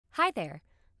Hi there,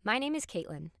 my name is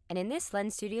Caitlin, and in this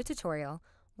Lens Studio tutorial,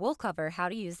 we'll cover how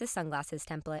to use the sunglasses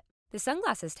template. The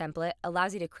sunglasses template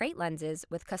allows you to create lenses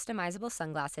with customizable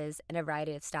sunglasses in a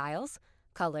variety of styles,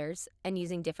 colors, and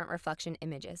using different reflection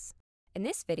images. In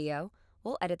this video,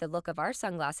 we'll edit the look of our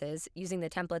sunglasses using the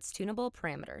template's tunable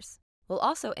parameters. We'll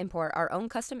also import our own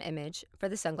custom image for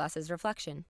the sunglasses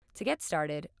reflection. To get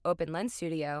started, open Lens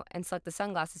Studio and select the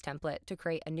sunglasses template to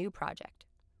create a new project.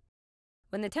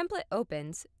 When the template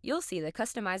opens, you'll see the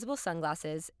customizable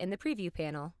sunglasses in the preview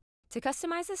panel. To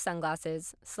customize the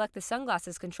sunglasses, select the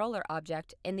sunglasses controller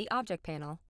object in the object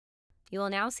panel. You will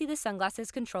now see the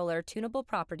sunglasses controller tunable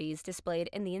properties displayed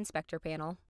in the inspector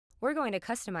panel. We're going to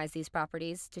customize these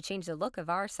properties to change the look of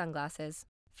our sunglasses.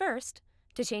 First,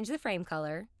 to change the frame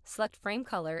color, select Frame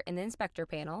Color in the inspector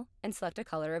panel and select a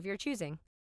color of your choosing.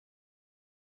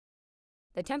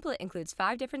 The template includes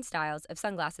 5 different styles of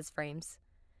sunglasses frames.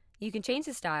 You can change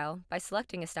the style by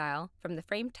selecting a style from the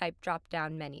Frame Type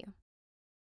drop-down menu.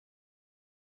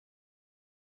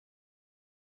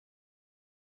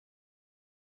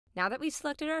 Now that we've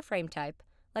selected our frame type,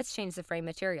 let's change the frame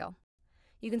material.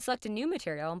 You can select a new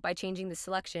material by changing the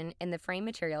selection in the Frame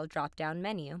Material drop-down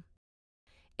menu.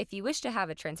 If you wish to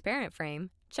have a transparent frame,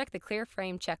 check the Clear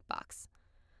Frame checkbox.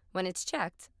 When it's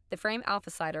checked, the Frame Alpha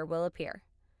slider will appear.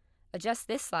 Adjust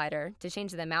this slider to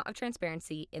change the amount of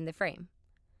transparency in the frame.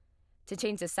 To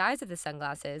change the size of the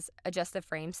sunglasses, adjust the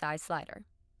frame size slider.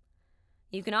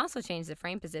 You can also change the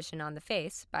frame position on the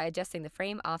face by adjusting the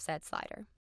frame offset slider.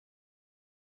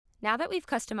 Now that we've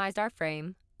customized our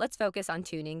frame, let's focus on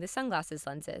tuning the sunglasses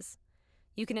lenses.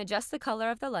 You can adjust the color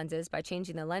of the lenses by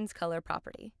changing the lens color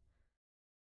property.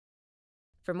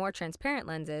 For more transparent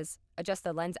lenses, adjust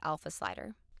the lens alpha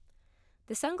slider.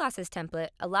 The sunglasses template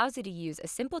allows you to use a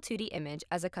simple 2D image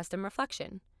as a custom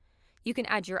reflection. You can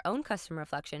add your own custom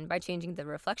reflection by changing the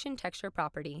reflection texture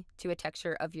property to a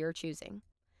texture of your choosing.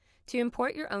 To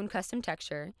import your own custom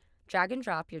texture, drag and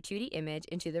drop your 2D image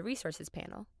into the Resources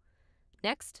panel.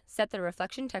 Next, set the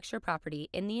reflection texture property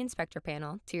in the Inspector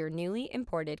panel to your newly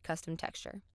imported custom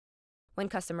texture. When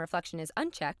custom reflection is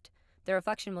unchecked, the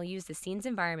reflection will use the scene's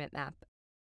environment map.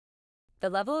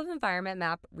 The level of environment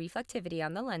map reflectivity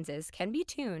on the lenses can be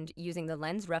tuned using the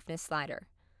lens roughness slider.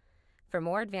 For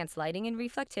more advanced lighting and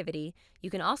reflectivity, you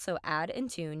can also add and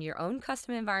tune your own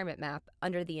custom environment map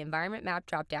under the Environment Map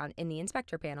dropdown in the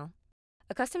Inspector panel.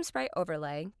 A custom Sprite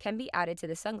overlay can be added to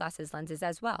the sunglasses lenses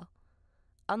as well.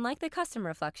 Unlike the custom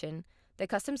reflection, the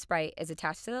custom Sprite is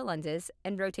attached to the lenses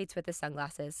and rotates with the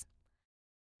sunglasses.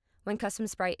 When custom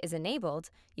Sprite is enabled,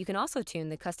 you can also tune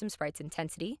the custom Sprite's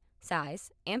intensity,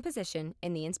 size, and position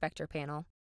in the Inspector panel.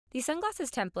 The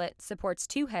sunglasses template supports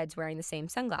 2 heads wearing the same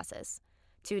sunglasses.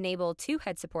 To enable 2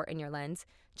 head support in your lens,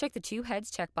 check the 2 heads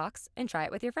checkbox and try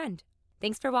it with your friend.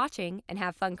 Thanks for watching and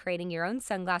have fun creating your own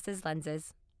sunglasses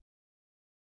lenses.